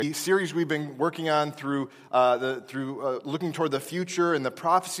The series we've been working on through looking toward the future and the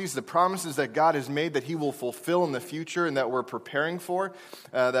prophecies, the promises that God has made that He will fulfill in the future and that we're preparing for,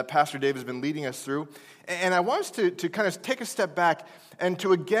 that Pastor Dave has been leading us through. And I want us to kind of take a step back and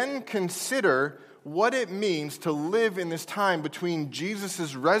to again consider what it means to live in this time between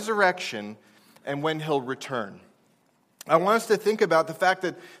Jesus' resurrection and when He'll return. I want us to think about the fact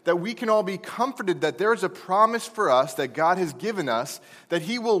that we can all be comforted that there's a promise for us that God has given us that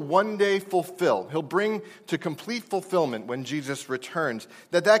He will one day fulfill. He'll bring to complete fulfillment when Jesus returns.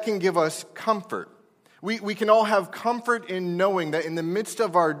 That can give us comfort. We can all have comfort in knowing that in the midst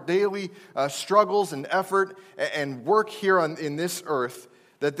of our daily struggles and effort and work here in this earth,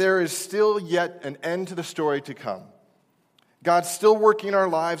 that there is still yet an end to the story to come. God's still working in our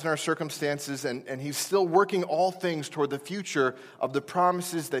lives and our circumstances, and He's still working all things toward the future of the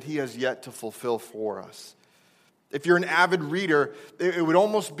promises that He has yet to fulfill for us. If you're an avid reader, it would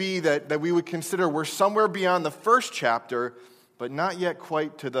almost be that we would consider we're somewhere beyond the first chapter, but not yet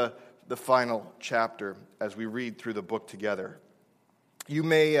quite to the final chapter as we read through the book together. You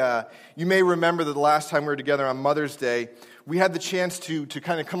may remember that the last time we were together on Mother's Day, we had the chance to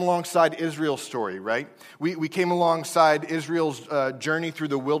kind of come alongside Israel's story, right? We came alongside Israel's journey through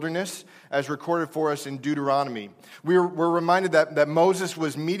the wilderness as recorded for us in Deuteronomy. We're reminded that Moses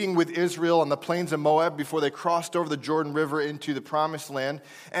was meeting with Israel on the plains of Moab before they crossed over the Jordan River into the Promised Land,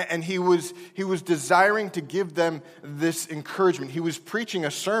 and he was desiring to give them this encouragement. He was preaching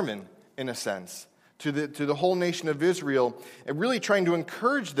a sermon, in a sense, to the whole nation of Israel, and really trying to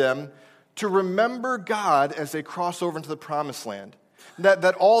encourage them to remember God as they cross over into the Promised Land.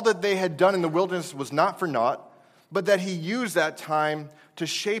 That all that they had done in the wilderness was not for naught, but that He used that time to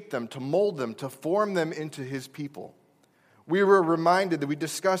shape them, to mold them, to form them into His people. We were reminded that we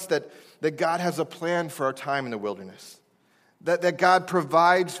discussed that God has a plan for our time in the wilderness, that God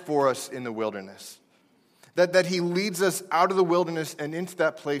provides for us in the wilderness, that He leads us out of the wilderness and into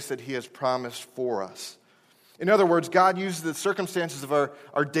that place that He has promised for us. In other words, God uses the circumstances of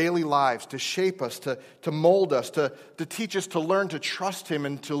our daily lives to shape us, to mold us, to teach us to learn to trust Him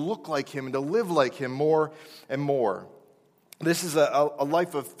and to look like Him and to live like Him more and more. This is a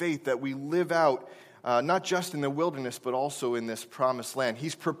life of faith that we live out not just in the wilderness but also in this promised land.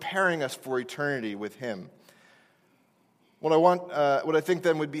 He's preparing us for eternity with Him. What I think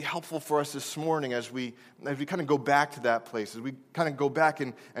then would be helpful for us this morning as we kind of go back to that place, as we kind of go back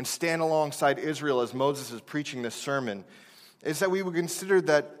and stand alongside Israel as Moses is preaching this sermon, is that we would consider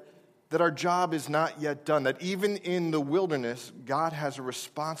that our job is not yet done, that even in the wilderness, God has a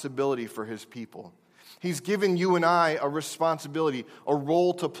responsibility for His people. He's given you and I a responsibility, a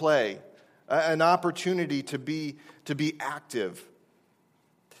role to play, an opportunity to be active.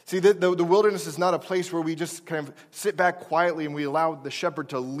 See, the wilderness is not a place where we just kind of sit back quietly and we allow the shepherd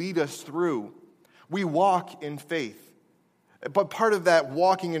to lead us through. We walk in faith. But part of that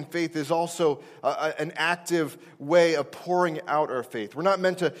walking in faith is also an active way of pouring out our faith. We're not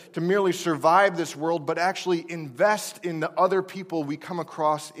meant to merely survive this world, but actually invest in the other people we come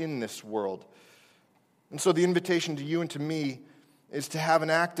across in this world. And so the invitation to you and to me is to have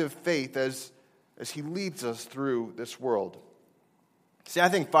an active faith as He leads us through this world. See, I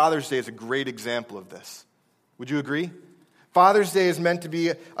think Father's Day is a great example of this. Would you agree? Father's Day is meant to be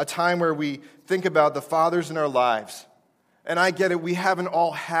a time where we think about the fathers in our lives. And I get it, we haven't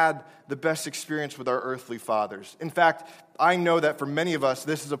all had the best experience with our earthly fathers. In fact, I know that for many of us,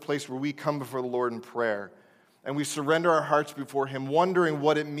 this is a place where we come before the Lord in prayer. And we surrender our hearts before Him, wondering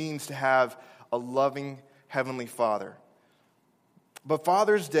what it means to have a loving Heavenly Father. But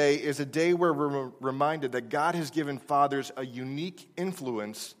Father's Day is a day where we're reminded that God has given fathers a unique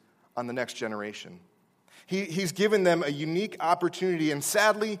influence on the next generation. He's given them a unique opportunity, and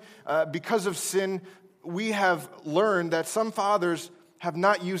sadly, because of sin, we have learned that some fathers have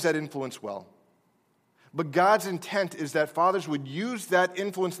not used that influence well. But God's intent is that fathers would use that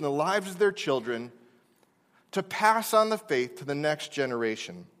influence in the lives of their children to pass on the faith to the next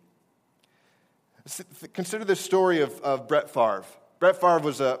generation. Consider the story of Brett Favre. Brett Favre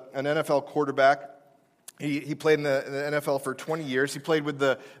was an NFL quarterback. He played in the NFL for 20 years. He played with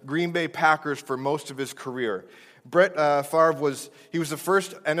the Green Bay Packers for most of his career. Brett Favre was the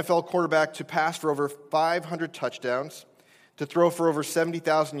first NFL quarterback to pass for over 500 touchdowns, to throw for over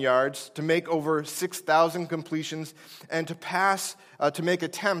 70,000 yards, to make over 6,000 completions, and to make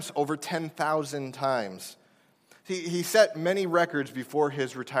attempts over 10,000 times. He set many records before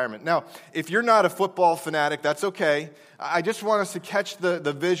his retirement. Now, if you're not a football fanatic, that's okay. I just want us to catch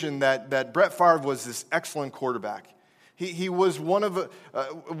the vision that Brett Favre was this excellent quarterback. He was one of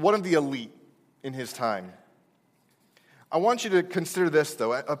the elite in his time. I want you to consider this,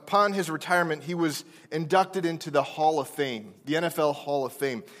 though. Upon his retirement, he was inducted into the Hall of Fame, the NFL Hall of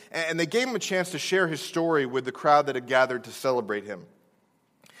Fame. And they gave him a chance to share his story with the crowd that had gathered to celebrate him.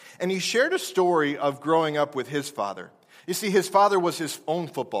 And he shared a story of growing up with his father. You see, his father was his own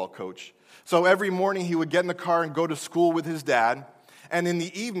football coach. So every morning he would get in the car and go to school with his dad. And in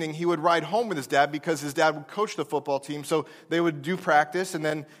the evening, he would ride home with his dad because his dad would coach the football team. So they would do practice and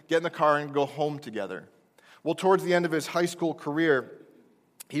then get in the car and go home together. Well, towards the end of his high school career,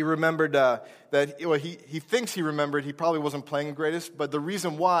 he remembered he thinks he remembered he probably wasn't playing the greatest, but the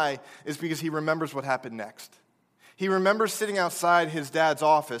reason why is because he remembers what happened next. He remembers sitting outside his dad's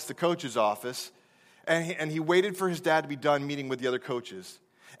office, the coach's office, and he waited for his dad to be done meeting with the other coaches.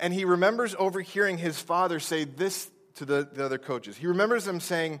 And he remembers overhearing his father say this to the other coaches. He remembers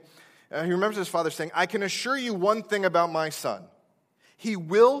his father saying, "I can assure you one thing about my son. He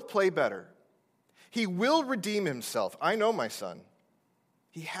will play better. He will redeem himself. I know my son.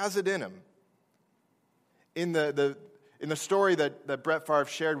 He has it in him." In the story that Brett Favre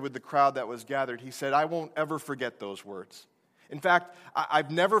shared with the crowd that was gathered, he said, "I won't ever forget those words. In fact,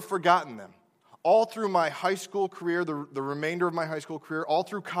 I've never forgotten them. All through my high school career, the remainder of my high school career, all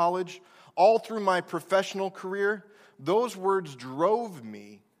through college, all through my professional career, those words drove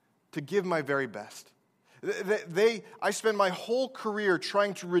me to give my very best. I spent my whole career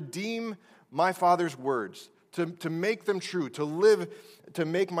trying to redeem my father's words, to make them true, to live, to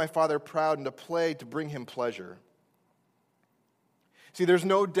make my father proud, and to play to bring him pleasure." See, there's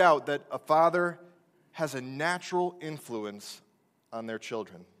no doubt that a father has a natural influence on their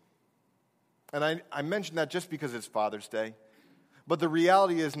children. And I mention that just because it's Father's Day. But the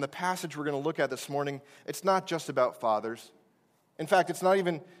reality is, in the passage we're going to look at this morning, it's not just about fathers. In fact, it's not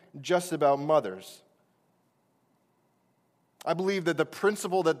even just about mothers. I believe that the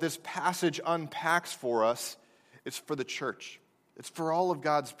principle that this passage unpacks for us is for the church. It's for all of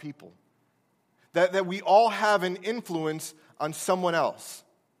God's people. That we all have an influence on someone else.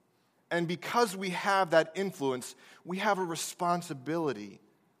 And because we have that influence, we have a responsibility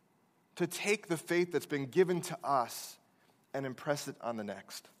to take the faith that's been given to us and impress it on the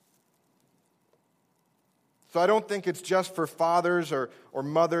next. So I don't think it's just for fathers or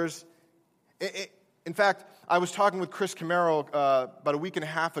mothers. In fact, I was talking with Chris Camaro about a week and a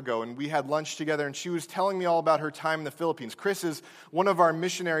half ago, and we had lunch together, and she was telling me all about her time in the Philippines. Chris is one of our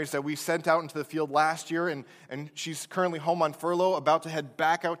missionaries that we sent out into the field last year, and she's currently home on furlough, about to head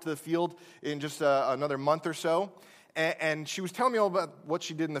back out to the field in just another month or so. And she was telling me all about what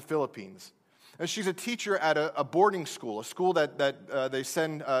she did in the Philippines. And she's a teacher at a boarding school, a school that they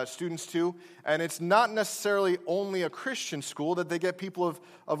send students to. And it's not necessarily only a Christian school, that they get people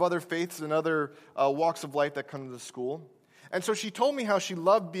of other faiths and other walks of life that come to the school. And so she told me how she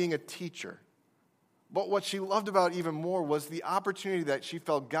loved being a teacher. But what she loved about it even more was the opportunity that she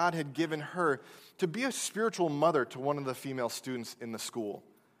felt God had given her to be a spiritual mother to one of the female students in the school.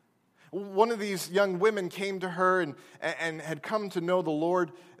 One of these young women came to her and had come to know the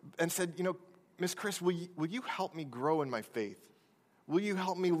Lord and said, "Miss Chris, will you help me grow in my faith? Will you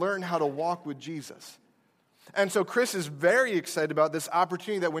help me learn how to walk with Jesus?" And so Chris is very excited about this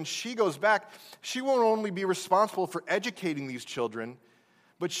opportunity that when she goes back, she won't only be responsible for educating these children,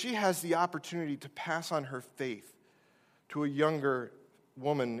 but she has the opportunity to pass on her faith to a younger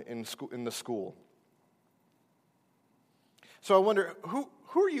woman in the school. So I wonder, who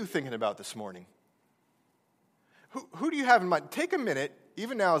are you thinking about this morning? Who do you have in mind? Take a minute,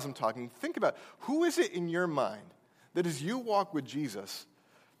 even now as I'm talking, think about who is it in your mind that as you walk with Jesus,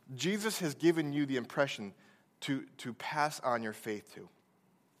 Jesus has given you the impression to pass on your faith to.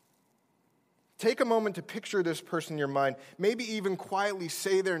 Take a moment to picture this person in your mind, maybe even quietly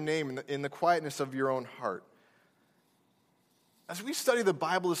say their name in the quietness of your own heart. As we study the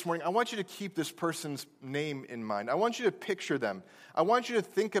Bible this morning, I want you to keep this person's name in mind. I want you to picture them. I want you to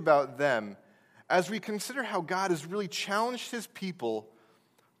think about them as we consider how God has really challenged his people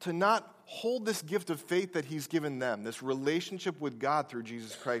to not hold this gift of faith that he's given them, this relationship with God through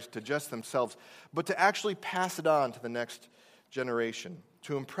Jesus Christ, to just themselves, but to actually pass it on to the next generation,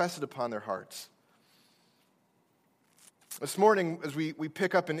 to impress it upon their hearts. This morning, as we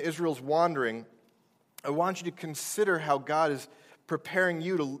pick up in Israel's wandering, I want you to consider how God is preparing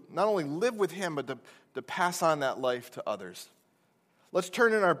you to not only live with him, but to pass on that life to others. Let's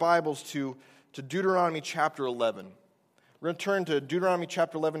turn in our Bibles to Deuteronomy chapter 11. We're going to turn to Deuteronomy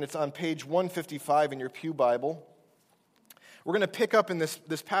chapter 11. It's on page 155 in your pew Bible. We're going to pick up in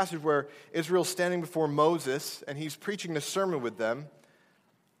this passage where Israel's standing before Moses, and he's preaching the sermon with them.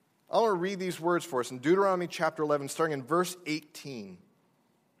 I want to read these words for us in Deuteronomy chapter 11, starting in verse 18.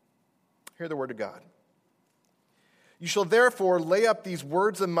 Hear the word of God. You shall therefore lay up these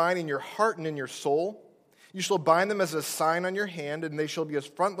words of mine in your heart and in your soul. You shall bind them as a sign on your hand, and they shall be as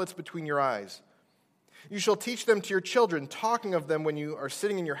frontlets between your eyes. You shall teach them to your children, talking of them when you are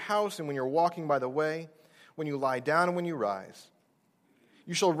sitting in your house and when you're walking by the way, when you lie down and when you rise.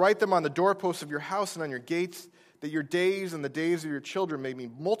 You shall write them on the doorposts of your house and on your gates, that your days and the days of your children may be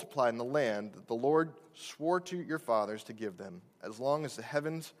multiplied in the land that the Lord swore to your fathers to give them, as long as the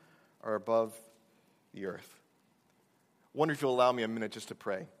heavens are above the earth. I wonder if you'll allow me a minute just to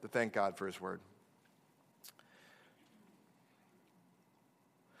pray, to thank God for his word.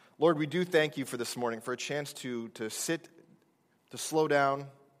 Lord, we do thank you for this morning, for a chance to sit, to slow down,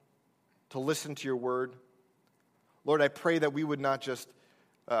 to listen to your word. Lord, I pray that we would not just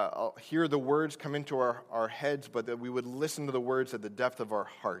hear the words come into our heads, but that we would listen to the words at the depth of our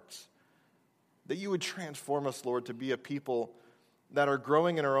hearts. That you would transform us, Lord, to be a people that are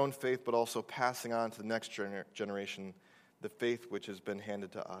growing in our own faith, but also passing on to the next generation the faith which has been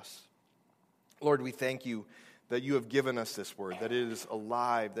handed to us. Lord, we thank you that you have given us this word, that it is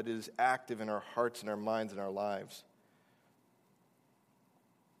alive, that it is active in our hearts and our minds and our lives.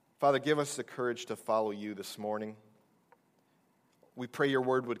 Father, give us the courage to follow you this morning. We pray your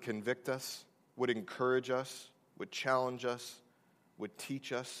word would convict us, would encourage us, would challenge us, would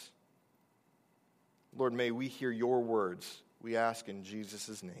teach us. Lord, may we hear your words. We ask in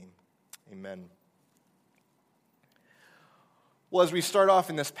Jesus' name. Amen. Well, as we start off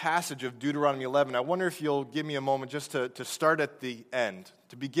in this passage of Deuteronomy 11, I wonder if you'll give me a moment just to start at the end,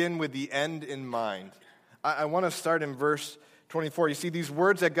 to begin with the end in mind. I want to start in verse 24. You see, these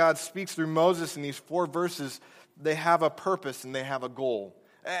words that God speaks through Moses in these 4 verses, they have a purpose and they have a goal.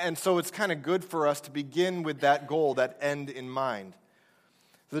 And so it's kind of good for us to begin with that goal, that end in mind.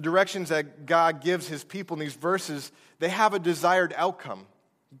 The directions that God gives his people in these verses, they have a desired outcome.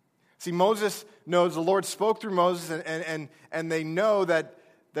 See, Moses knows, the Lord spoke through Moses, and they know that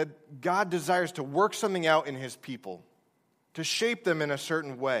God desires to work something out in his people, to shape them in a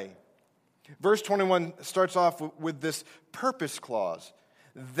certain way. Verse 21 starts off with this purpose clause,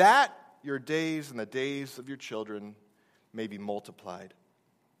 that your days and the days of your children may be multiplied.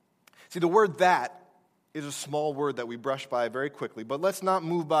 See, the word that is a small word that we brush by very quickly, but let's not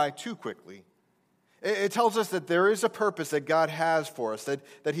move by too quickly. It tells us that there is a purpose that God has for us,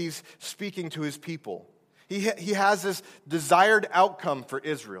 that he's speaking to his people. He has this desired outcome for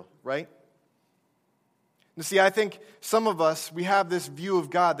Israel, right? You see, I think some of us, we have this view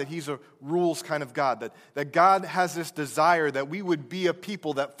of God that he's a rules kind of God, that God has this desire that we would be a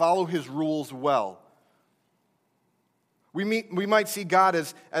people that follow his rules well. We might see God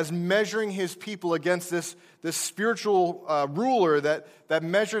as measuring his people against this spiritual ruler that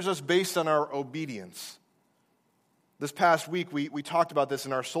measures us based on our obedience. This past week, we talked about this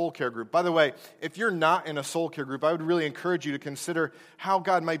in our soul care group. By the way, if you're not in a soul care group, I would really encourage you to consider how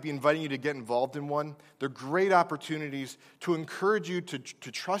God might be inviting you to get involved in one. They're great opportunities to encourage you to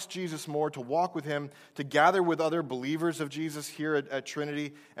trust Jesus more, to walk with him, to gather with other believers of Jesus here at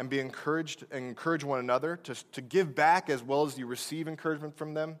Trinity and be encouraged and encourage one another, to give back as well as you receive encouragement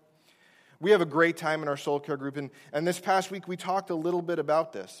from them. We have a great time in our soul care group, and this past week we talked a little bit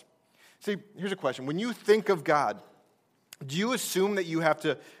about this. See, here's a question. When you think of God, do you assume that you have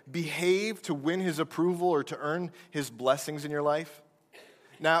to behave to win his approval or to earn his blessings in your life?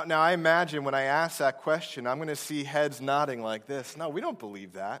 Now I imagine when I ask that question, I'm going to see heads nodding like this. No, we don't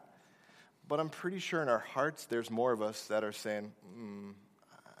believe that. But I'm pretty sure in our hearts there's more of us that are saying,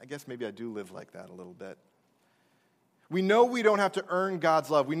 I guess maybe I do live like that a little bit. We know we don't have to earn God's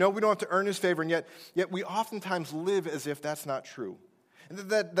love. We know we don't have to earn his favor, and yet we oftentimes live as if that's not true. And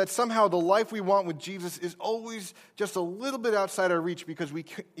that somehow the life we want with Jesus is always just a little bit outside our reach because we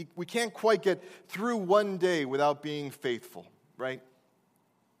can't quite get through one day without being faithful, right?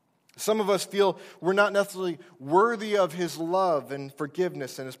 Some of us feel we're not necessarily worthy of his love and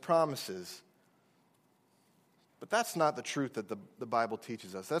forgiveness and his promises. But that's not the truth that the Bible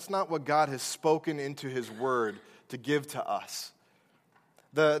teaches us. That's not what God has spoken into his word to give to us.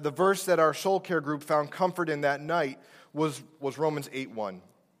 The verse that our soul care group found comfort in that night was Romans 8:1.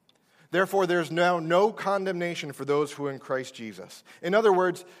 Therefore, there's now no condemnation for those who are in Christ Jesus. In other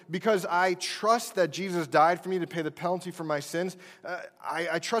words, because I trust that Jesus died for me to pay the penalty for my sins,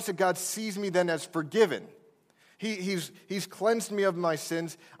 I trust that God sees me then as forgiven. He's cleansed me of my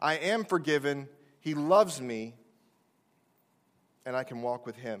sins. I am forgiven. He loves me, and I can walk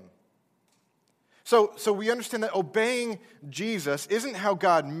with him. So we understand that obeying Jesus isn't how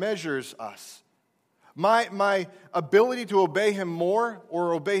God measures us. My ability to obey him more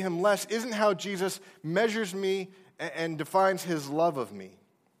or obey him less isn't how Jesus measures me and defines his love of me.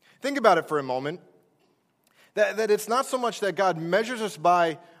 Think about it for a moment. That it's not so much that God measures us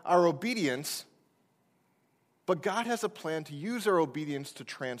by our obedience, but God has a plan to use our obedience to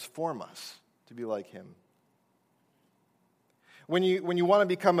transform us to be like Him. When you want to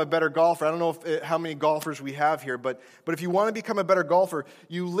become a better golfer, I don't know how many golfers we have here, but if you want to become a better golfer,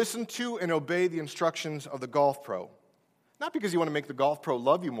 you listen to and obey the instructions of the golf pro. Not because you want to make the golf pro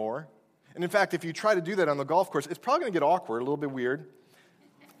love you more. And in fact, if you try to do that on the golf course, it's probably going to get awkward, a little bit weird.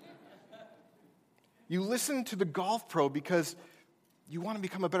 You listen to the golf pro because you want to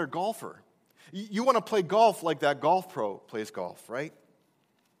become a better golfer. You want to play golf like that golf pro plays golf, right?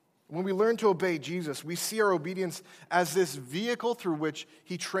 When we learn to obey Jesus, we see our obedience as this vehicle through which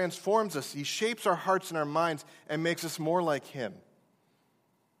He transforms us. He shapes our hearts and our minds and makes us more like Him.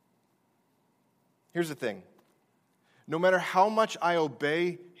 Here's the thing. No matter how much I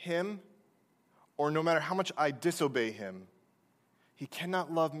obey Him, or no matter how much I disobey Him, He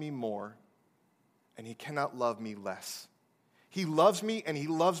cannot love me more, and He cannot love me less. He loves me, and He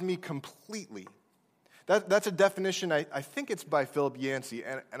loves me completely. That's a definition, I think it's by Philip Yancey,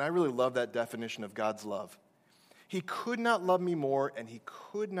 and I really love that definition of God's love. He could not love me more, and He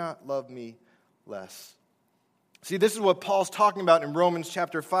could not love me less. See, this is what Paul's talking about in Romans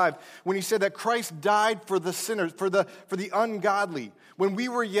chapter 5, when he said that Christ died for the sinners, for the ungodly. When we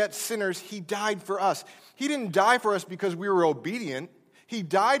were yet sinners, He died for us. He didn't die for us because we were obedient. He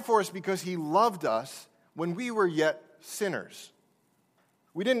died for us because He loved us when we were yet sinners.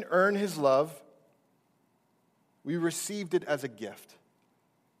 We didn't earn His love. We received it as a gift.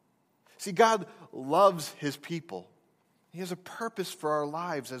 See, God loves His people. He has a purpose for our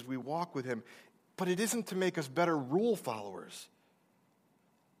lives as we walk with Him, but it isn't to make us better rule followers.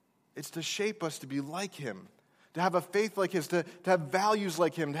 It's to shape us to be like Him, to have a faith like His, to have values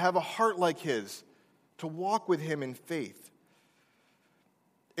like Him, to have a heart like His, to walk with Him in faith.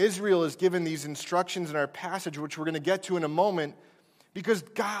 Israel is given these instructions in our passage, which we're going to get to in a moment, because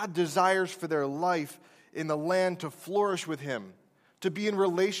God desires for their life in the land to flourish with Him, to be in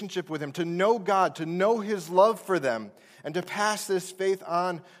relationship with Him, to know God, to know His love for them, and to pass this faith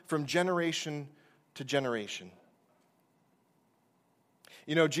on from generation to generation.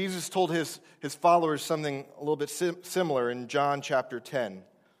 You know, Jesus told His followers something a little bit similar in John chapter 10.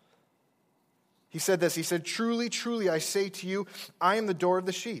 He said this, He said, "Truly, truly, I say to you, I am the door of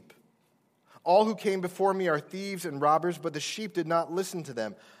the sheep. All who came before me are thieves and robbers, but the sheep did not listen to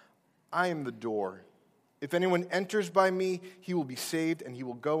them. I am the door. If anyone enters by me, he will be saved, and he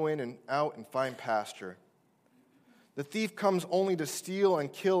will go in and out and find pasture. The thief comes only to steal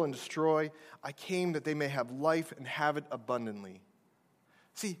and kill and destroy. I came that they may have life and have it abundantly."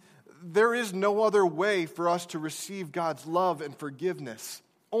 See, there is no other way for us to receive God's love and forgiveness,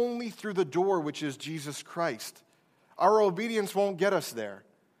 only through the door, which is Jesus Christ. Our obedience won't get us there.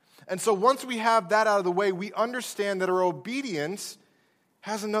 And so once we have that out of the way, we understand that our obedience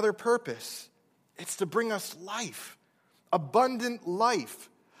has another purpose. It's to bring us life, abundant life,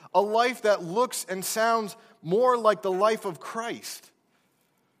 a life that looks and sounds more like the life of Christ.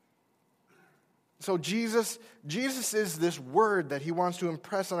 So Jesus is this word that He wants to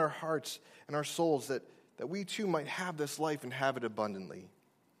impress on our hearts and our souls, that we too might have this life and have it abundantly.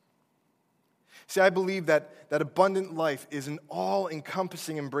 See, I believe that abundant life is an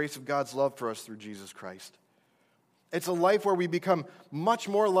all-encompassing embrace of God's love for us through Jesus Christ. It's a life where we become much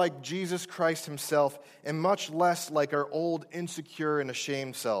more like Jesus Christ Himself and much less like our old, insecure, and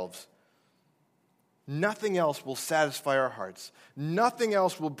ashamed selves. Nothing else will satisfy our hearts. Nothing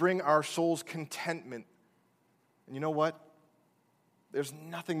else will bring our souls contentment. And you know what? There's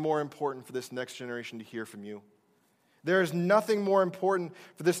nothing more important for this next generation to hear from you. There is nothing more important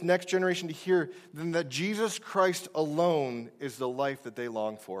for this next generation to hear than that Jesus Christ alone is the life that they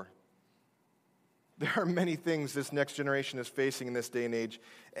long for. There are many things this next generation is facing in this day and age,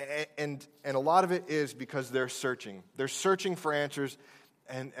 and a lot of it is because they're searching. They're searching for answers,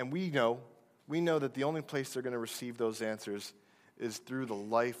 and we know that the only place they're going to receive those answers is through the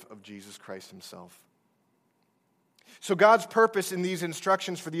life of Jesus Christ Himself. So God's purpose in these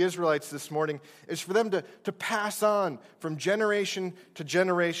instructions for the Israelites this morning is for them to pass on from generation to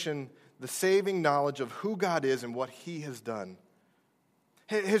generation the saving knowledge of who God is and what He has done.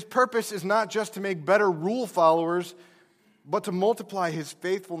 His purpose is not just to make better rule followers, but to multiply His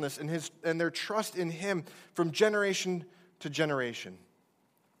faithfulness and their trust in Him from generation to generation.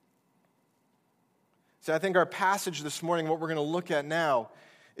 So I think our passage this morning, what we're going to look at now,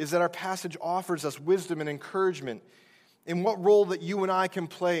 is that our passage offers us wisdom and encouragement in what role that you and I can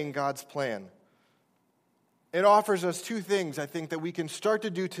play in God's plan. It offers us two things, I think, that we can start to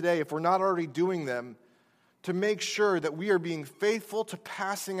do today, if we're not already doing them, to make sure that we are being faithful to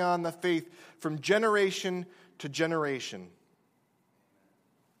passing on the faith from generation to generation.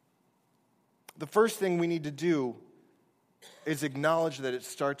 The first thing we need to do is acknowledge that it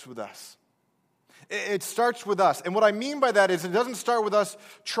starts with us. It starts with us. And what I mean by that is it doesn't start with us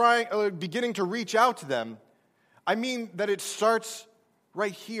beginning to reach out to them. I mean that it starts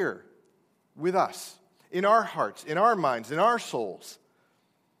right here with us, in our hearts, in our minds, in our souls.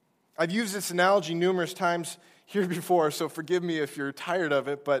 I've used this analogy numerous times here before, so forgive me if you're tired of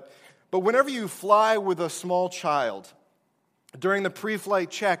it, but whenever you fly with a small child, during the pre-flight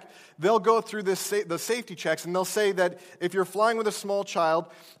check, they'll go through the safety checks, and they'll say that if you're flying with a small child,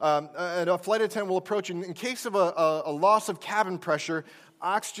 a flight attendant will approach you. In case of a loss of cabin pressure,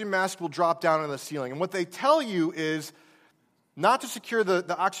 oxygen mask will drop down on the ceiling. And what they tell you is not to secure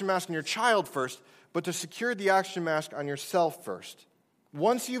the oxygen mask on your child first, but to secure the oxygen mask on yourself first.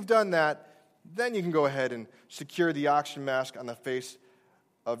 Once you've done that, then you can go ahead and secure the oxygen mask on the face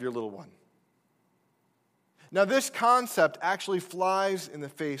of your little one. Now, this concept actually flies in the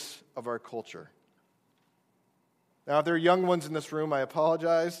face of our culture. Now, if there are young ones in this room, I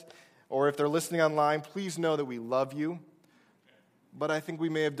apologize. Or if they're listening online, please know that we love you. But I think we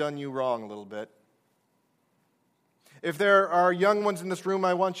may have done you wrong a little bit. If there are young ones in this room,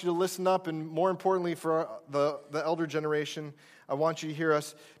 I want you to listen up. And more importantly, for the elder generation, I want you to hear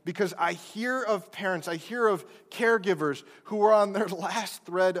us. Because I hear of parents, I hear of caregivers who are on their last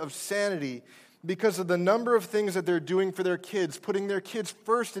thread of sanity because of the number of things that they're doing for their kids, putting their kids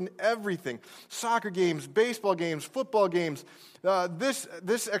first in everything. Soccer games, baseball games, football games, this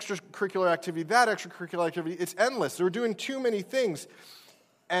extracurricular activity, that extracurricular activity. It's endless. They're doing too many things.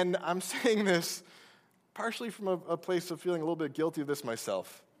 And I'm saying this partially from a place of feeling a little bit guilty of this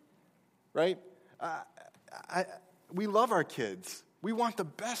myself, right? We love our kids. We want the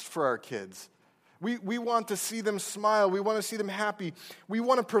best for our kids. We want to see them smile. We want to see them happy. We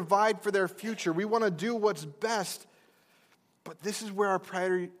want to provide for their future. We want to do what's best. But this is where our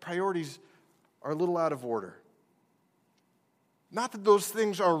priorities are a little out of order. Not that those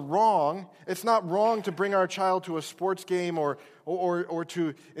things are wrong. It's not wrong to bring our child to a sports game or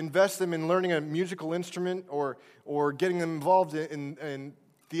to invest them in learning a musical instrument or getting them involved in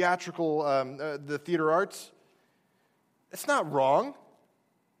theatrical, the theater arts. It's not wrong.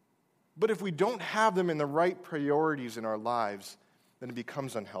 But if we don't have them in the right priorities in our lives, then it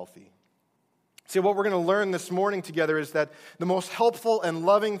becomes unhealthy. See, what we're going to learn this morning together is that the most helpful and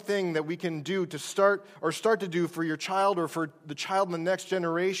loving thing that we can do to start to do for your child or for the child in the next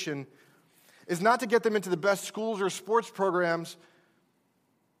generation is not to get them into the best schools or sports programs,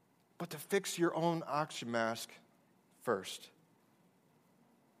 but to fix your own oxygen mask first.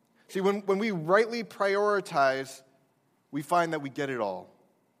 See, when we rightly prioritize, we find that we get it all.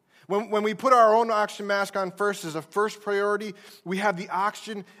 When we put our own oxygen mask on first as a first priority, we have the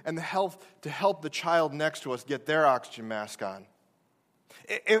oxygen and the health to help the child next to us get their oxygen mask on.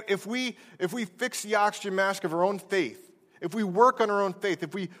 If we fix the oxygen mask of our own faith, if we work on our own faith,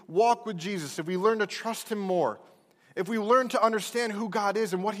 if we walk with Jesus, if we learn to trust Him more, if we learn to understand who God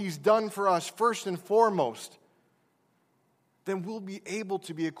is and what He's done for us first and foremost, then we'll be able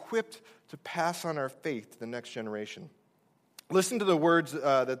to be equipped to pass on our faith to the next generation. Listen to the words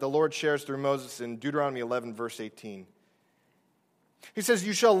that the Lord shares through Moses in Deuteronomy 11, verse 18. He says,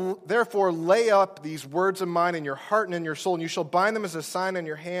 "You shall therefore lay up these words of mine in your heart and in your soul, and you shall bind them as a sign on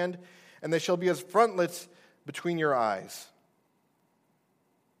your hand, and they shall be as frontlets between your eyes."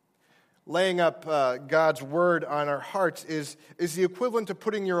 Laying up God's word on our hearts is the equivalent to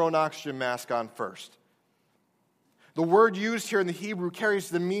putting your own oxygen mask on first. The word used here in the Hebrew carries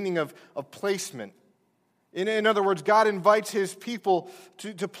the meaning of placement. In other words, God invites His people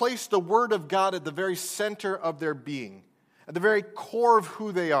to place the Word of God at the very center of their being, at the very core of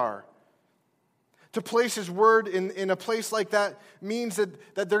who they are. To place His Word in a place like that means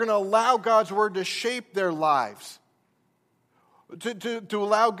that they're going to allow God's Word to shape their lives, to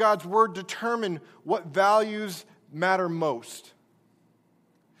allow God's Word to determine what values matter most,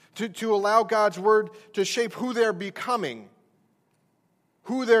 to allow God's Word to shape who they're becoming,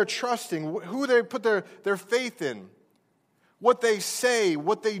 who they're trusting, who they put their faith in, what they say,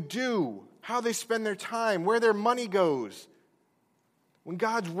 what they do, how they spend their time, where their money goes. When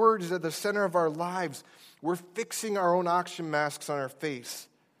God's word is at the center of our lives, we're fixing our own oxygen masks on our face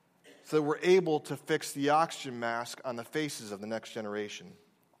so that we're able to fix the oxygen mask on the faces of the next generation.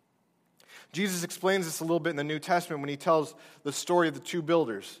 Jesus explains this a little bit in the New Testament when He tells the story of the two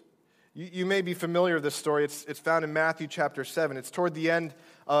builders. You may be familiar with this story. It's found in Matthew chapter 7. It's toward the end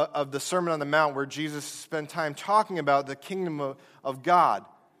of the Sermon on the Mount where Jesus spent time talking about the kingdom of God,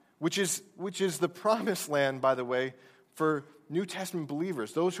 which is the promised land, by the way, for New Testament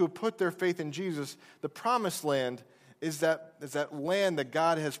believers, those who have put their faith in Jesus, the promised land is that land that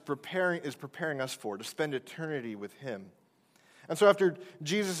God is preparing us for, to spend eternity with him. And so after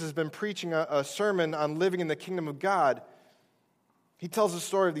Jesus has been preaching a sermon on living in the kingdom of God, he tells the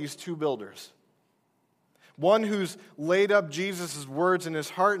story of these two builders. One who's laid up Jesus' words in his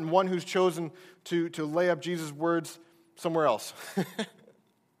heart, and one who's chosen to lay up Jesus' words somewhere else.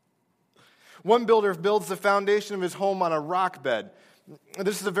 One builder builds the foundation of his home on a rock bed.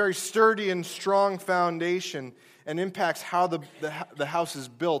 This is a very sturdy and strong foundation and impacts how the house is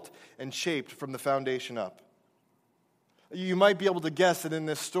built and shaped from the foundation up. You might be able to guess that in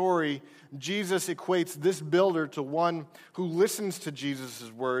this story, Jesus equates this builder to one who listens to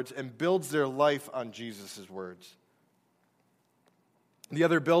Jesus' words and builds their life on Jesus' words. The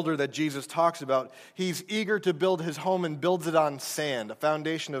other builder that Jesus talks about, he's eager to build his home and builds it on sand, a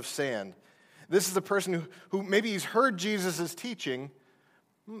foundation of sand. This is a person who maybe he's heard Jesus' teaching,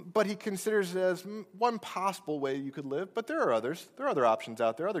 but he considers it as one possible way you could live. But there are others. There are other options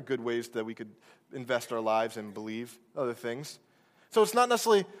out there, other good ways that we could invest our lives and believe other things. So it's not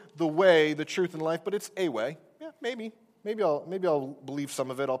necessarily the way, the truth, and life, but it's a way. Yeah, maybe I'll believe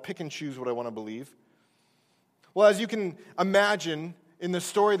some of it. I'll pick and choose what I want to believe. Well, as you can imagine, in the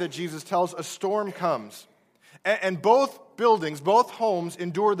story that Jesus tells, a storm comes. And both buildings, both homes,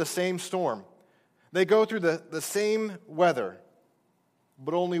 endure the same storm. They go through the same weather.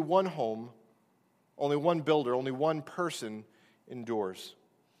 But only one home, only one builder, only one person endures.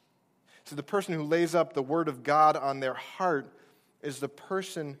 So the person who lays up the word of God on their heart is the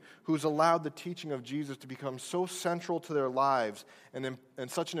person who's allowed the teaching of Jesus to become so central to their lives and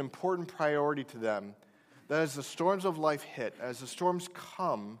such an important priority to them that as the storms of life hit, as the storms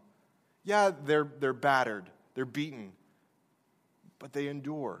come, yeah, they're battered, they're beaten, but they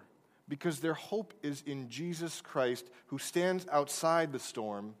endure. Because their hope is in Jesus Christ, who stands outside the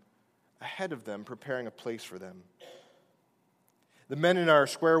storm, ahead of them, preparing a place for them. The men in our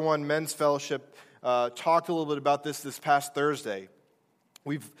Square One Men's Fellowship talked a little bit about this past Thursday.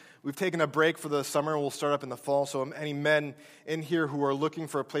 We've taken a break for the summer, and we'll start up in the fall. So any men in here who are looking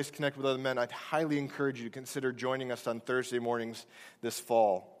for a place to connect with other men, I'd highly encourage you to consider joining us on Thursday mornings this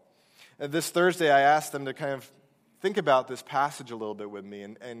fall. This Thursday, I asked them to kind of think about this passage a little bit with me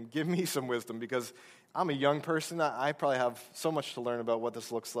and give me some wisdom, because I'm a young person. I probably have so much to learn about what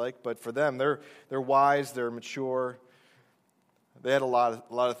this looks like. But for them, they're wise, they're mature. They had a lot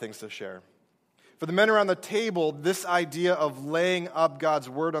of things to share. For the men around the table, this idea of laying up God's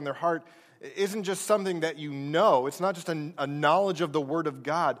word on their heart isn't just something that you know. It's not just a knowledge of the word of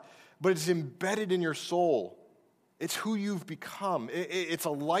God, but it's embedded in your soul. It's who you've become. It's a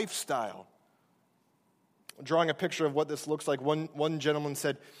lifestyle. Drawing a picture of what this looks like, one gentleman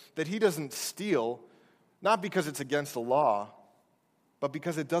said that he doesn't steal, not because it's against the law, but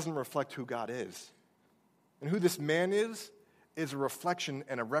because it doesn't reflect who God is. And who this man is a reflection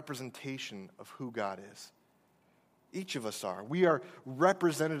and a representation of who God is. Each of us are. We are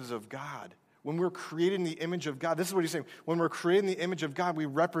representatives of God. When we're created in the image of God, this is what he's saying. When we're created in the image of God, we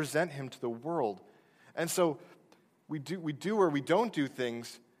represent him to the world. And so we do or we don't do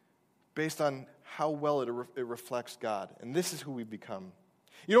things based on how well it reflects God. And this is who we become.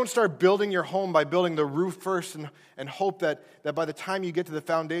 You don't start building your home by building the roof first and hope that by the time you get to the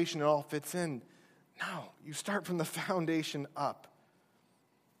foundation, it all fits in. No, you start from the foundation up.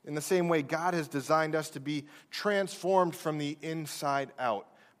 In the same way, God has designed us to be transformed from the inside out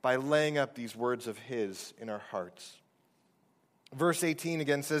by laying up these words of his in our hearts. Verse 18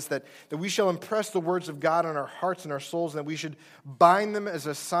 again says that we shall impress the words of God on our hearts and our souls, and that we should bind them as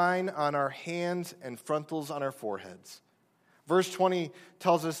a sign on our hands and frontals on our foreheads. Verse 20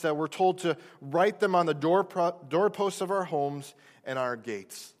 tells us that we're told to write them on the doorposts of our homes and our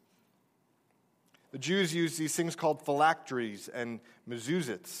gates. The Jews used these things called phylacteries and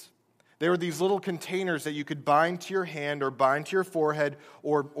mezuzahs. They were these little containers that you could bind to your hand or bind to your forehead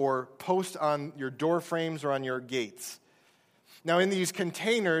or post on your door frames or on your gates. Now, in these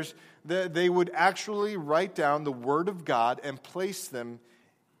containers, they would actually write down the word of God and place them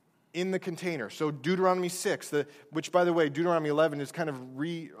in the container. So Deuteronomy 6, which, by the way, Deuteronomy 11 is kind of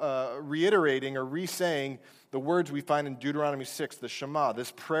reiterating or re-saying the words we find in Deuteronomy 6, the Shema,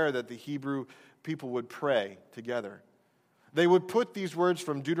 this prayer that the Hebrew people would pray together. They would put these words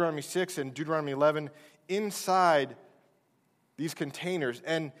from Deuteronomy 6 and Deuteronomy 11 inside these containers,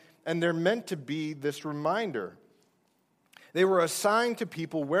 and they're meant to be this reminder. They were assigned to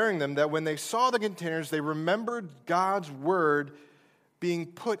people wearing them that when they saw the containers, they remembered God's word being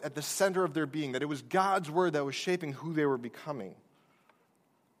put at the center of their being, that it was God's word that was shaping who they were becoming.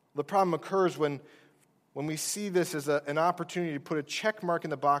 The problem occurs when when we see this as an opportunity to put a check mark in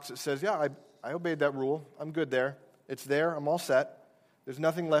the box that says, yeah, I obeyed that rule. I'm good there. It's there. I'm all set. There's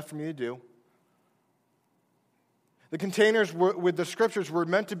nothing left for me to do. The containers with the scriptures were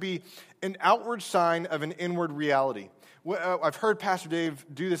meant to be an outward sign of an inward reality. I've heard Pastor Dave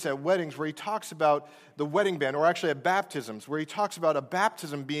do this at weddings where he talks about the wedding band, or actually at baptisms, where he talks about a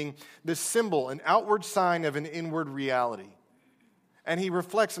baptism being this symbol, an outward sign of an inward reality. And he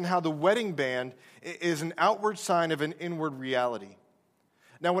reflects on how the wedding band is an outward sign of an inward reality.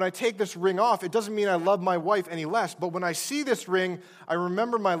 Now, when I take this ring off, it doesn't mean I love my wife any less, but when I see this ring, I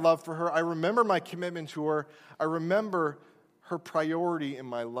remember my love for her, I remember my commitment to her, I remember her priority in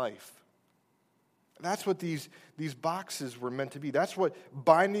my life. That's what these boxes were meant to be. That's what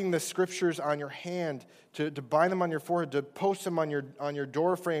binding the scriptures on your hand, to bind them on your forehead, to post them on your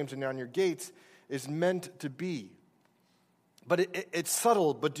door frames and on your gates is meant to be. But it's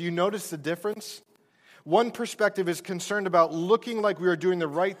subtle, but do you notice the difference? One perspective is concerned about looking like we are doing the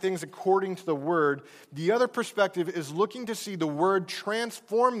right things according to the Word. The other perspective is looking to see the Word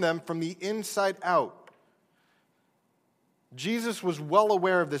transform them from the inside out. Jesus was well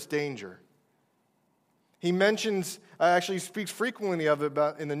aware of this danger. He mentions, actually speaks frequently of it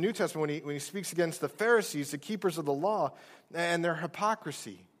about in the New Testament when he speaks against the Pharisees, the keepers of the law, and their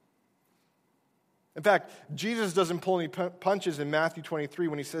hypocrisy. In fact, Jesus doesn't pull any punches in Matthew 23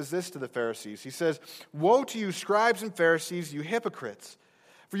 when he says this to the Pharisees. He says, "Woe to you, scribes and Pharisees, you hypocrites!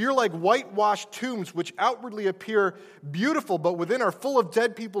 For you're like whitewashed tombs, which outwardly appear beautiful, but within are full of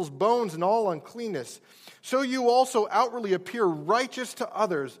dead people's bones and all uncleanness. So you also outwardly appear righteous to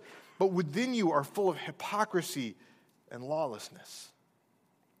others, but within you are full of hypocrisy and lawlessness."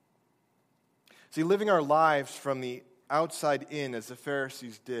 See, living our lives from the outside in, as the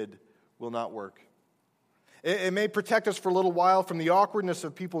Pharisees did, will not work. It may protect us for a little while from the awkwardness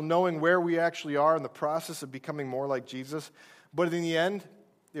of people knowing where we actually are in the process of becoming more like Jesus, but in the end,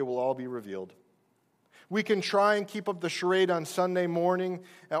 it will all be revealed. We can try and keep up the charade on Sunday morning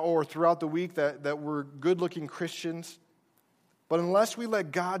or throughout the week that we're good-looking Christians, but unless we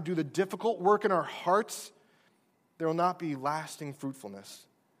let God do the difficult work in our hearts, there will not be lasting fruitfulness,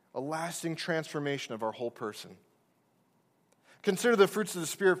 a lasting transformation of our whole person. Consider the fruits of the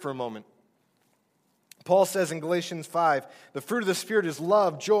Spirit for a moment. Paul says in Galatians 5, the fruit of the Spirit is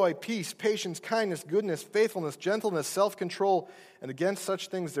love, joy, peace, patience, kindness, goodness, faithfulness, gentleness, self-control, and against such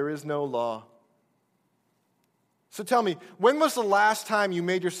things there is no law. So tell me, when was the last time you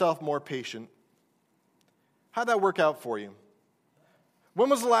made yourself more patient? How'd that work out for you? When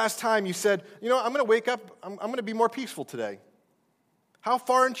was the last time you said, I'm going to wake up, I'm going to be more peaceful today? How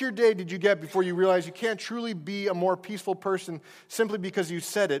far into your day did you get before you realized you can't truly be a more peaceful person simply because you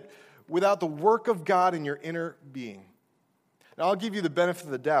said it without the work of God in your inner being? Now, I'll give you the benefit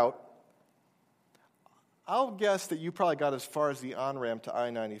of the doubt. I'll guess that you probably got as far as the on-ramp to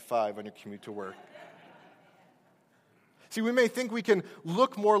I-95 on your commute to work. See, we may think we can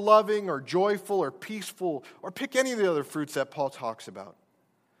look more loving or joyful or peaceful or pick any of the other fruits that Paul talks about.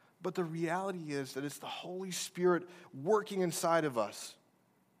 But the reality is that it's the Holy Spirit working inside of us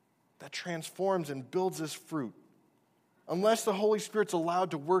that transforms and builds this fruit. Unless the Holy Spirit's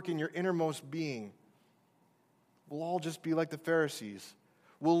allowed to work in your innermost being, we'll all just be like the Pharisees.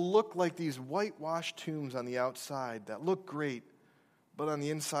 We'll look like these whitewashed tombs on the outside that look great, but on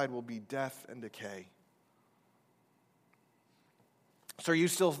the inside will be death and decay. So are you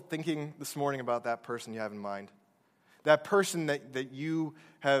still thinking this morning about that person you have in mind? That person that you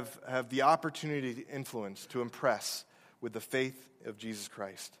have the opportunity to influence, to impress with the faith of Jesus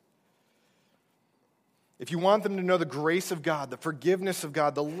Christ. If you want them to know the grace of God, the forgiveness of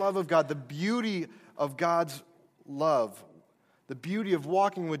God, the love of God, the beauty of God's love, the beauty of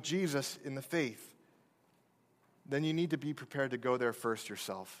walking with Jesus in the faith, then you need to be prepared to go there first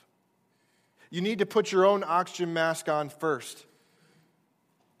yourself. You need to put your own oxygen mask on first.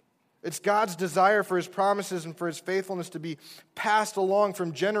 It's God's desire for His promises and for His faithfulness to be passed along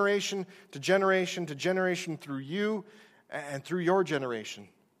from generation to generation to generation through you and through your generation.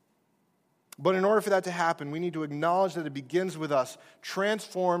 But in order for that to happen, we need to acknowledge that it begins with us,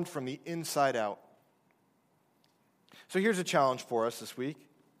 transformed from the inside out. So here's a challenge for us this week.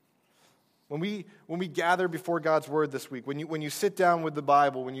 When we gather before God's Word this week, when you sit down with the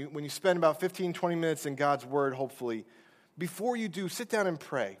Bible, when you spend about 15, 20 minutes in God's Word, hopefully, before you do, sit down and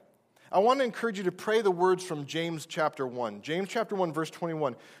pray. I want to encourage you to pray the words from James chapter 1. James chapter 1, verse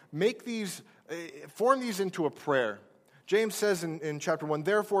 21. Form these into a prayer. James says in chapter 1,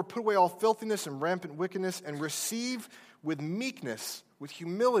 "Therefore put away all filthiness and rampant wickedness, and receive with meekness, with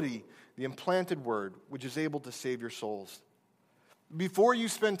humility, the implanted word, which is able to save your souls." Before you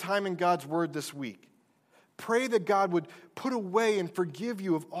spend time in God's Word this week, Pray that God would put away and forgive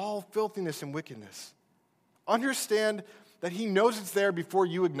you of all filthiness and wickedness. Understand that he knows it's there before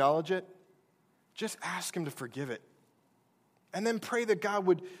you acknowledge it. Just ask him to forgive it. And then pray that God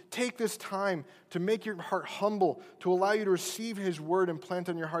would take this time to make your heart humble, to allow you to receive his word and plant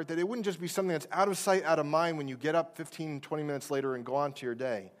on your heart, that it wouldn't just be something that's out of sight, out of mind when you get up 15, 20 minutes later and go on to your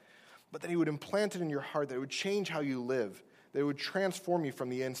day, but that he would implant it in your heart, that it would change how you live, that it would transform you from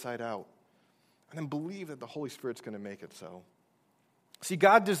the inside out. And then believe that the Holy Spirit's going to make it so. See,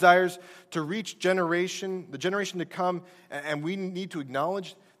 God desires to reach the generation to come, and we need to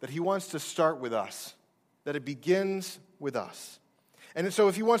acknowledge that he wants to start with us, that it begins with us. And so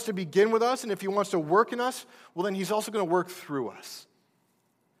if he wants to begin with us, and if he wants to work in us, well, then he's also going to work through us.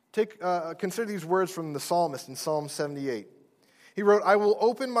 Consider these words from the psalmist in Psalm 78. He wrote, "I will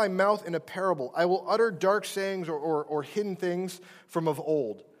open my mouth in a parable. I will utter dark sayings or hidden things from of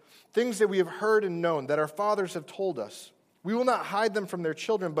old, things that we have heard and known, that our fathers have told us. We will not hide them from their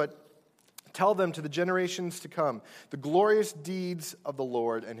children, but tell them to the generations to come, the glorious deeds of the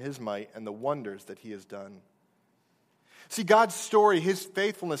Lord and his might and the wonders that he has done." See, God's story, his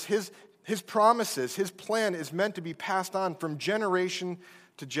faithfulness, his promises, his plan is meant to be passed on from generation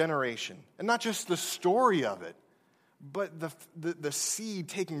to generation. And not just the story of it, but the seed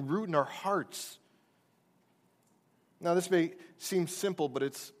taking root in our hearts. Now, this may seem simple, but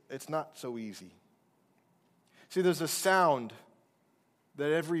it's not so easy. See, there's a sound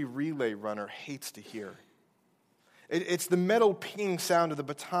that every relay runner hates to hear. It's the metal ping sound of the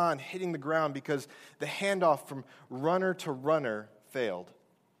baton hitting the ground because the handoff from runner to runner failed.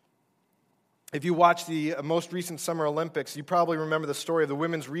 If you watch the most recent Summer Olympics, you probably remember the story of the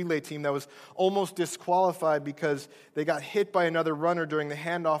women's relay team that was almost disqualified because they got hit by another runner during the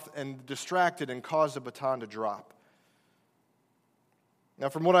handoff and distracted and caused the baton to drop. Now,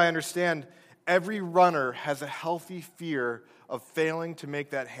 from what I understand, every runner has a healthy fear of failing to make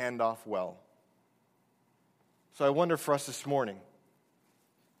that handoff well. So I wonder for us this morning,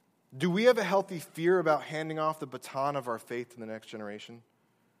 do we have a healthy fear about handing off the baton of our faith to the next generation?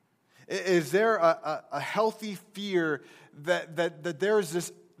 Is there a healthy fear that there is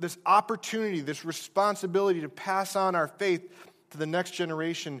this opportunity, this responsibility to pass on our faith to the next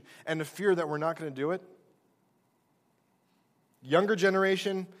generation, and a fear that we're not going to do it? Younger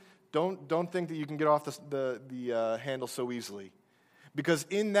generation, don't think that you can get off the handle so easily. Because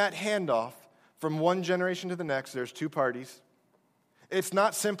in that handoff, from one generation to the next, there's two parties. It's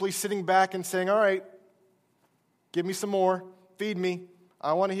not simply sitting back and saying, all right, give me some more, feed me,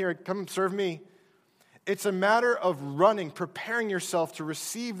 I want to hear it, come serve me. It's a matter of running, preparing yourself to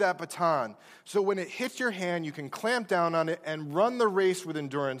receive that baton, so when it hits your hand, you can clamp down on it and run the race with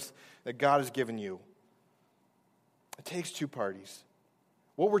endurance that God has given you. It takes two parties.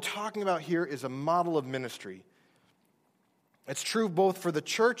 What we're talking about here is a model of ministry. It's true both for the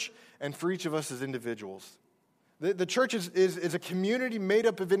church and for each of us as individuals. The church is a community made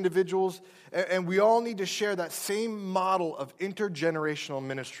up of individuals, and we all need to share that same model of intergenerational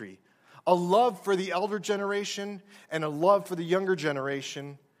ministry. A love for the elder generation and a love for the younger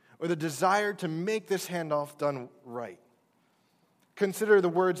generation, with a desire to make this handoff done right. Consider the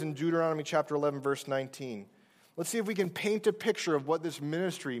words in Deuteronomy chapter 11, verse 19. Let's see if we can paint a picture of what this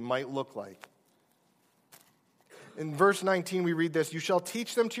ministry might look like. In verse 19, we read this: "You shall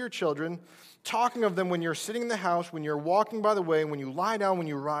teach them to your children, talking of them when you're sitting in the house, when you're walking by the way, when you lie down, when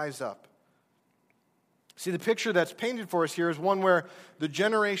you rise up." See, the picture that's painted for us here is one where the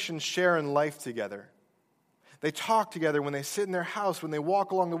generations share in life together. They talk together when they sit in their house, when they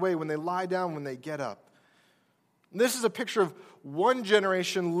walk along the way, when they lie down, when they get up. This is a picture of one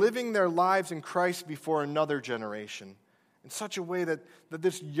generation living their lives in Christ before another generation, in such a way that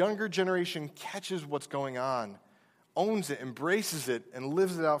this younger generation catches what's going on, owns it, embraces it, and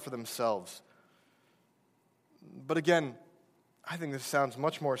lives it out for themselves. But again, I think this sounds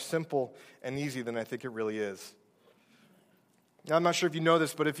much more simple and easy than I think it really is. Now, I'm not sure if you know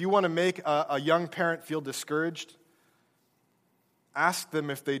this, but if you want to make a young parent feel discouraged, ask them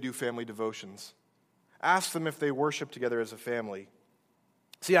if they do family devotions. Ask them if they worship together as a family.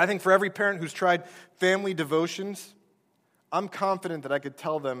 See, I think for every parent who's tried family devotions, I'm confident that I could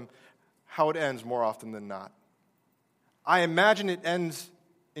tell them how it ends more often than not. I imagine it ends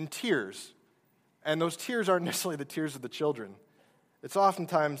in tears, and those tears aren't necessarily the tears of the children. It's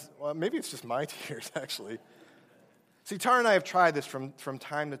oftentimes, well, maybe it's just my tears, actually. See, Tara and I have tried this from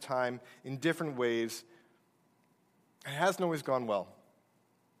time to time in different ways, and it hasn't always gone well.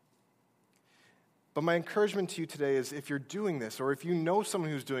 But my encouragement to you today is, if you're doing this, or if you know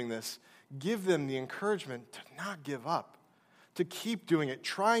someone who's doing this, give them the encouragement to not give up, to keep doing it.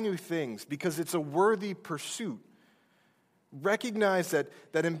 Try new things because it's a worthy pursuit. Recognize that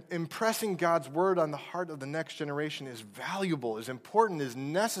impressing God's word on the heart of the next generation is valuable, is important, is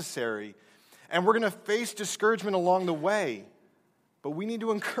necessary. And we're going to face discouragement along the way. But we need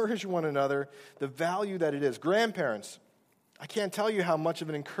to encourage one another the value that it is. Grandparents, I can't tell you how much of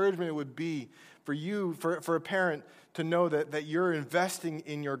an encouragement it would be for you, for a parent, to know that you're investing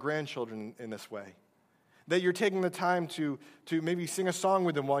in your grandchildren in this way. That you're taking the time to maybe sing a song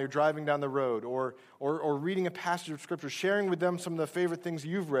with them while you're driving down the road, or reading a passage of Scripture, sharing with them some of the favorite things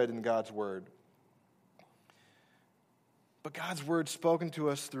you've read in God's Word. But God's Word spoken to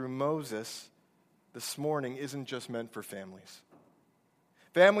us through Moses this morning isn't just meant for families.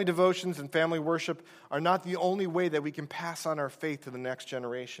 Family devotions and family worship are not the only way that we can pass on our faith to the next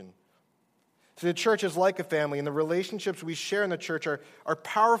generation. So the church is like a family, and the relationships we share in the church are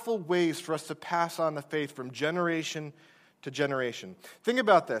powerful ways for us to pass on the faith from generation to generation. Think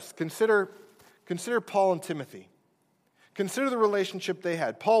about this. Consider Paul and Timothy. Consider the relationship they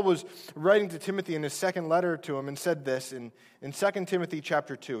had. Paul was writing to Timothy in his second letter to him and said this in 2 Timothy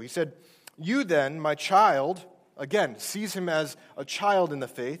chapter 2. He said, "You then, my child," again, sees him as a child in the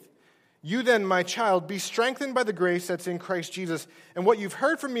faith, "You then, my child, be strengthened by the grace that's in Christ Jesus, and what you've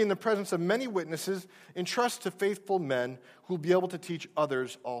heard from me in the presence of many witnesses, entrust to faithful men who will be able to teach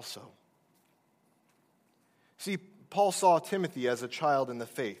others also." See, Paul saw Timothy as a child in the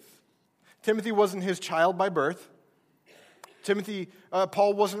faith. Timothy wasn't his child by birth.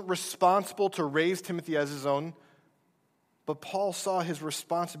 Paul wasn't responsible to raise Timothy as his own, but Paul saw his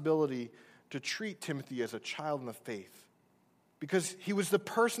responsibility to treat Timothy as a child in the faith, because he was the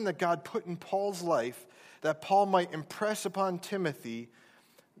person that God put in Paul's life that Paul might impress upon Timothy,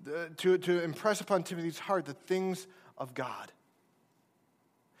 to impress upon Timothy's heart the things of God.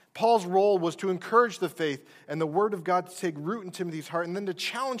 Paul's role was to encourage the faith and the word of God to take root in Timothy's heart, and then to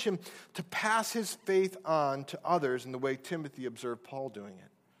challenge him to pass his faith on to others in the way Timothy observed Paul doing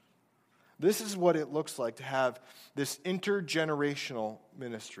it. This is what it looks like to have this intergenerational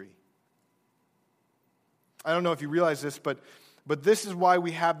ministry. I don't know if you realize this, but this is why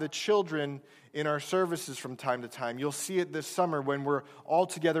we have the children in our services from time to time. You'll see it this summer when we're all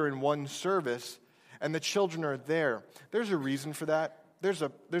together in one service and the children are there. There's a reason for that. There's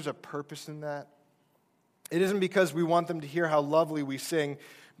a purpose in that. It isn't because we want them to hear how lovely we sing,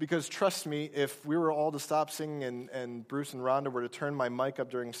 because trust me, if we were all to stop singing and Bruce and Rhonda were to turn my mic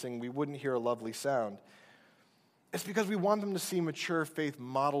up during singing, we wouldn't hear a lovely sound. It's because we want them to see mature faith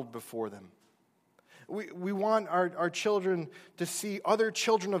modeled before them. We want our children to see other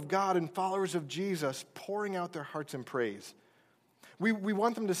children of God and followers of Jesus pouring out their hearts in praise. We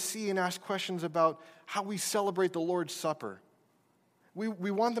want them to see and ask questions about how we celebrate the Lord's Supper.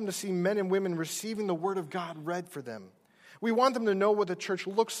 We want them to see men and women receiving the Word of God read for them. We want them to know what the church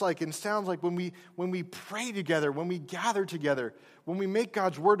looks like and sounds like when we pray together, when we gather together, when we make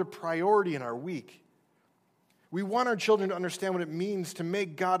God's Word a priority in our week. We want our children to understand what it means to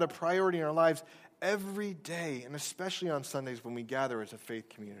make God a priority in our lives every day, and especially on Sundays when we gather as a faith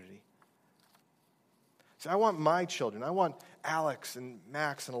community. So I want my children, I want Alex and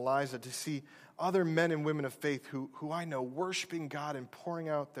Max and Eliza to see other men and women of faith who I know worshiping God and pouring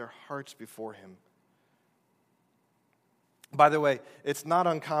out their hearts before Him. By the way, it's not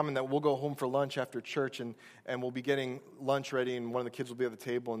uncommon that we'll go home for lunch after church and we'll be getting lunch ready, and one of the kids will be at the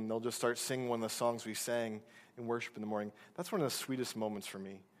table and they'll just start singing one of the songs we sang in worship in the morning. That's one of the sweetest moments for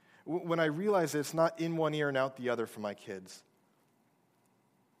me. When I realize that it's not in one ear and out the other for my kids.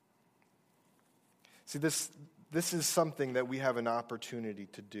 See, this is something that we have an opportunity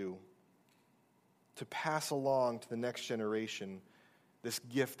to do, to pass along to the next generation this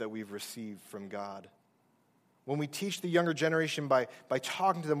gift that we've received from God. When we teach the younger generation by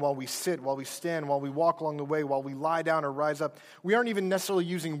talking to them while we sit, while we stand, while we walk along the way, while we lie down or rise up, we aren't even necessarily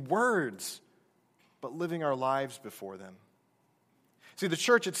using words, but living our lives before them. See, the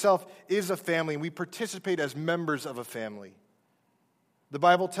church itself is a family, and we participate as members of a family. The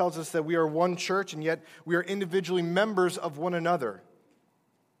Bible tells us that we are one church, and yet we are individually members of one another.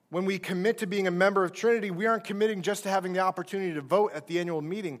 When we commit to being a member of Trinity, we aren't committing just to having the opportunity to vote at the annual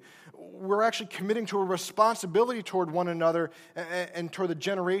meeting. We're actually committing to a responsibility toward one another and toward the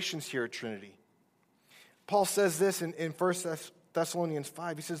generations here at Trinity. Paul says this in 1 Thessalonians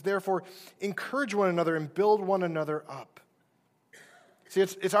 5. He says, "Therefore, encourage one another and build one another up." See,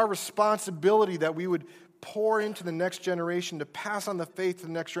 it's our responsibility that we would pour into the next generation, to pass on the faith to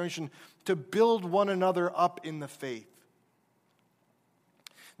the next generation, to build one another up in the faith.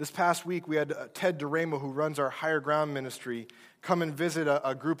 This past week, we had Ted DeRamo, who runs our Higher Ground ministry, come and visit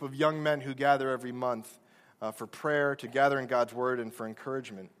a group of young men who gather every month for prayer, to gather in God's word, and for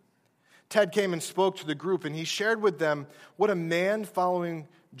encouragement. Ted came and spoke to the group, and he shared with them what a man following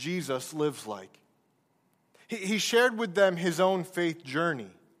Jesus lives like. He shared with them his own faith journey.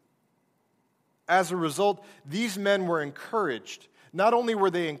 As a result, these men were encouraged. Not only were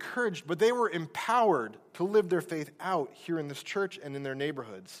they encouraged, but they were empowered to live their faith out here in this church and in their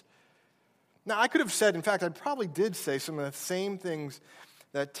neighborhoods. Now, I could have said, in fact, I probably did say some of the same things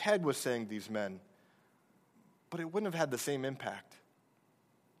that Ted was saying to these men, but it wouldn't have had the same impact.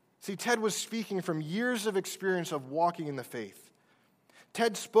 See, Ted was speaking from years of experience of walking in the faith.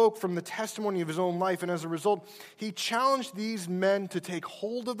 Ted spoke from the testimony of his own life, and as a result, he challenged these men to take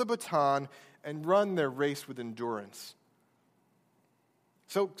hold of the baton and run their race with endurance.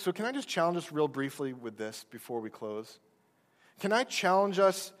 So can I just challenge us real briefly with this before we close? Can I challenge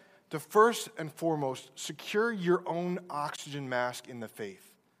us to first and foremost secure your own oxygen mask in the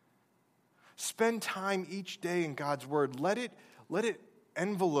faith? Spend time each day in God's word. Let it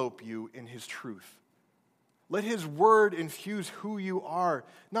envelope you in his truth. Let his word infuse who you are,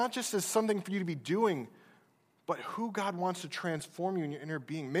 not just as something for you to be doing, but who God wants to transform you in your inner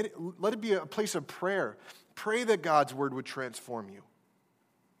being. Let it be a place of prayer. Pray that God's word would transform you.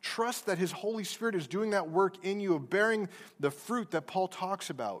 Trust that his Holy Spirit is doing that work in you, of bearing the fruit that Paul talks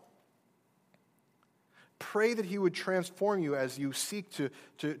about. Pray that he would transform you as you seek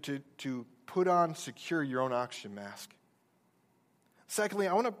to put on, secure your own oxygen mask. Secondly,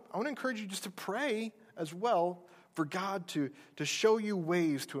 I want to encourage you just to pray as well for God to show you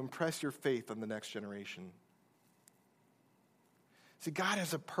ways to impress your faith on the next generation. See, God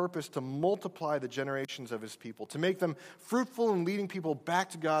has a purpose to multiply the generations of his people, to make them fruitful and leading people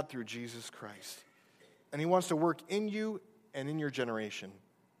back to God through Jesus Christ. And he wants to work in you and in your generation.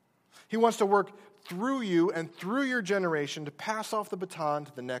 He wants to work through you and through your generation to pass off the baton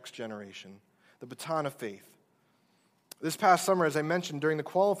to the next generation, the baton of faith. This past summer, as I mentioned, during the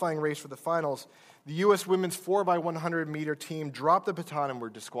qualifying race for the finals, the U.S. women's 4x100 meter team dropped the baton and were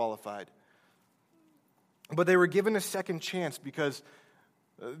disqualified. But they were given a second chance because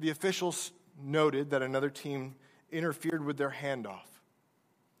the officials noted that another team interfered with their handoff.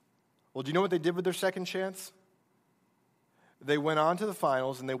 Well, do you know what they did with their second chance? They went on to the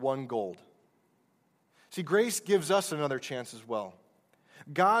finals and they won gold. See, grace gives us another chance as well.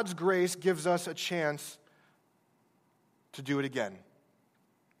 God's grace gives us a chance to do it again.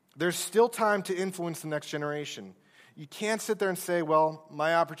 There's still time to influence the next generation. You can't sit there and say, well,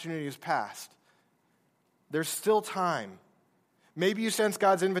 my opportunity is past. There's still time. Maybe you sense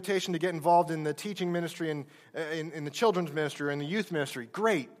God's invitation to get involved in the teaching ministry and in the children's ministry or in the youth ministry.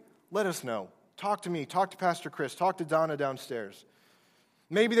 Great. Let us know. Talk to me. Talk to Pastor Chris. Talk to Donna downstairs.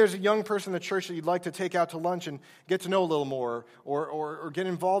 Maybe there's a young person in the church that you'd like to take out to lunch and get to know a little more or get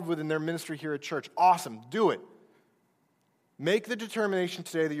involved with in their ministry here at church. Awesome. Do it. Make the determination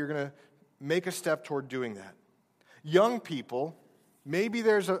today that you're going to make a step toward doing that. Young people, maybe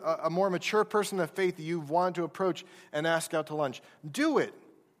there's a more mature person of faith that you've wanted to approach and ask out to lunch. Do it.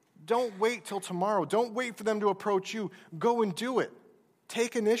 Don't wait till tomorrow. Don't wait for them to approach you. Go and do it.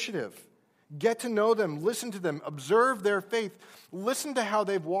 Take initiative. Get to know them. Listen to them. Observe their faith. Listen to how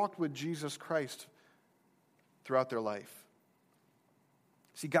they've walked with Jesus Christ throughout their life.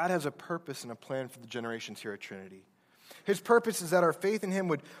 See, God has a purpose and a plan for the generations here at Trinity. His purpose is that our faith in him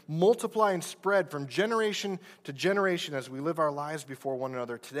would multiply and spread from generation to generation as we live our lives before one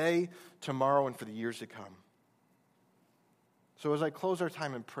another today, tomorrow, and for the years to come. So as I close our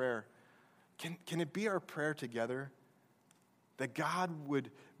time in prayer, can it be our prayer together that God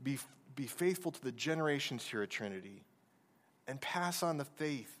would be faithful to the generations here at Trinity and pass on the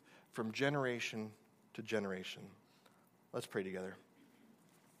faith from generation to generation? Let's pray together.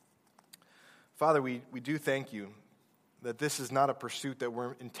 Father, we do thank you that this is not a pursuit that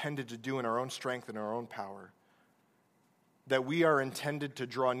we're intended to do in our own strength and our own power. That we are intended to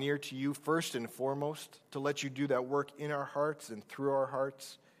draw near to you first and foremost, to let you do that work in our hearts and through our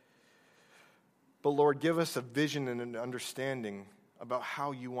hearts. But Lord, give us a vision and an understanding about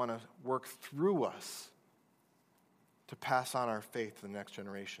how you want to work through us to pass on our faith to the next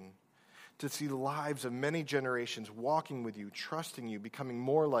generation. To see the lives of many generations walking with you, trusting you, becoming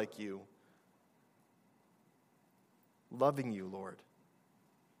more like you. Loving you, Lord.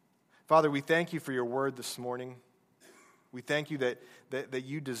 Father, we thank you for your word this morning. We thank you that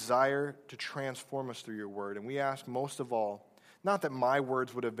you desire to transform us through your word. And we ask most of all, not that my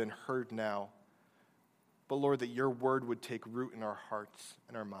words would have been heard now, but Lord, that your word would take root in our hearts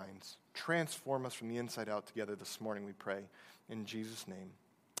and our minds. Transform us from the inside out together this morning, we pray. In Jesus' name,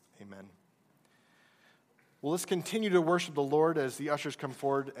 amen. Well, let's continue to worship the Lord as the ushers come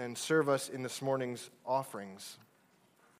forward and serve us in this morning's offerings.